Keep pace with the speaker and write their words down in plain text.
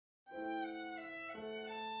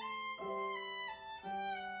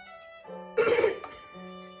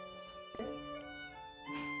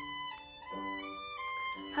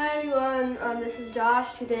everyone, this is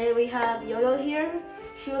Josh. Today we have Yo-Yo here.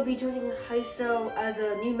 She will be joining HYSO as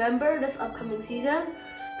a new member this upcoming season.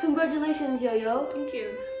 Congratulations, Yo-Yo. Thank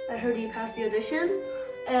you. I heard you passed the audition.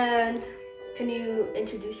 And can you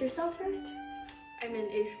introduce yourself first? I'm in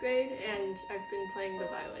 8th grade and I've been playing the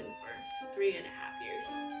violin for 3.5 years.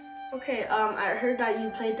 Okay, I heard that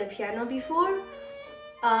you played the piano before.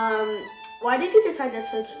 Why did you decide to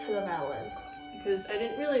switch to the violin? Because I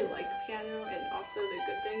didn't really like piano, and also the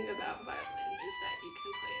good thing about violin is that you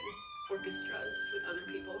can play in orchestras with other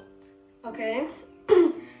people. Okay.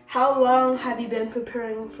 How long have you been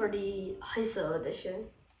preparing for the HYSO audition?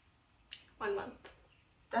 1 month.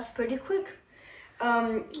 That's pretty quick.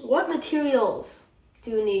 What materials do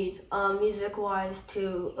you need, music-wise,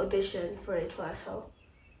 to audition for HYSO?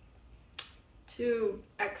 2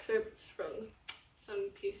 excerpts from some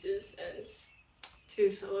pieces and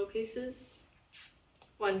 2 solo pieces.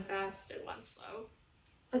 1 fast and 1 slow.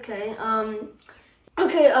 Okay,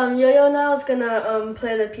 Yo-Yo now is gonna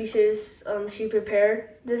play the pieces she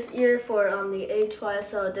prepared this year for the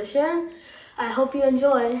HYSO audition. I hope you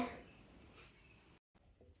enjoy.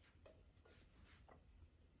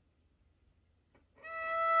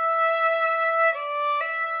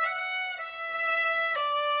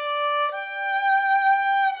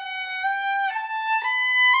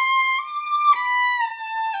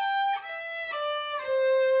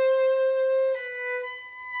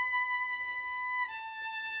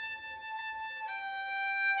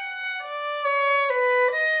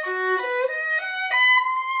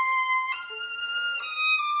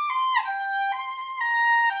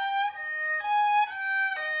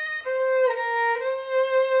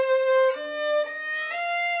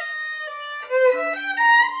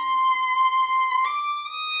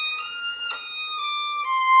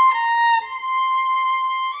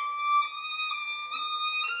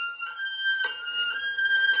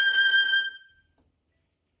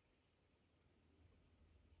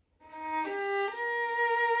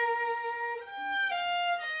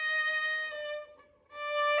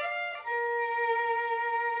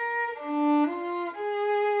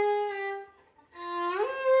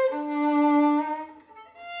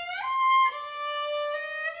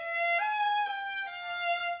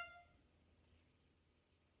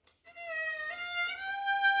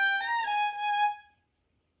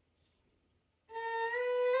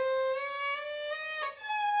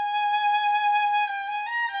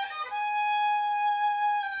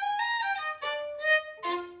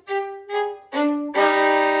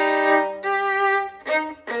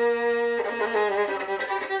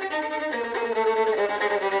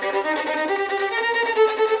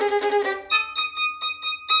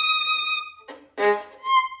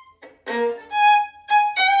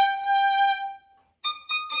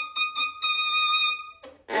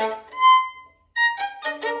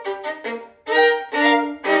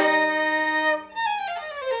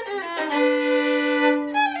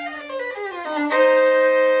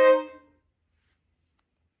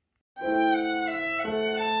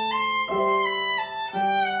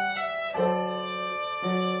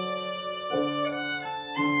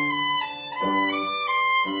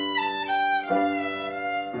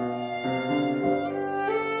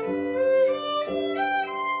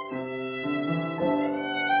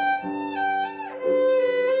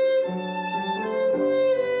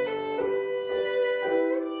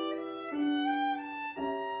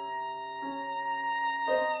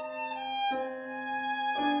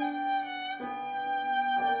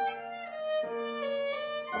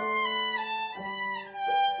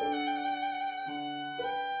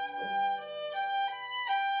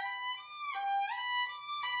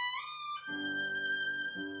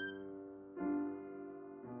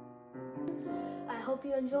 I hope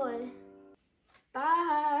you enjoy.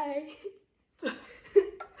 Bye!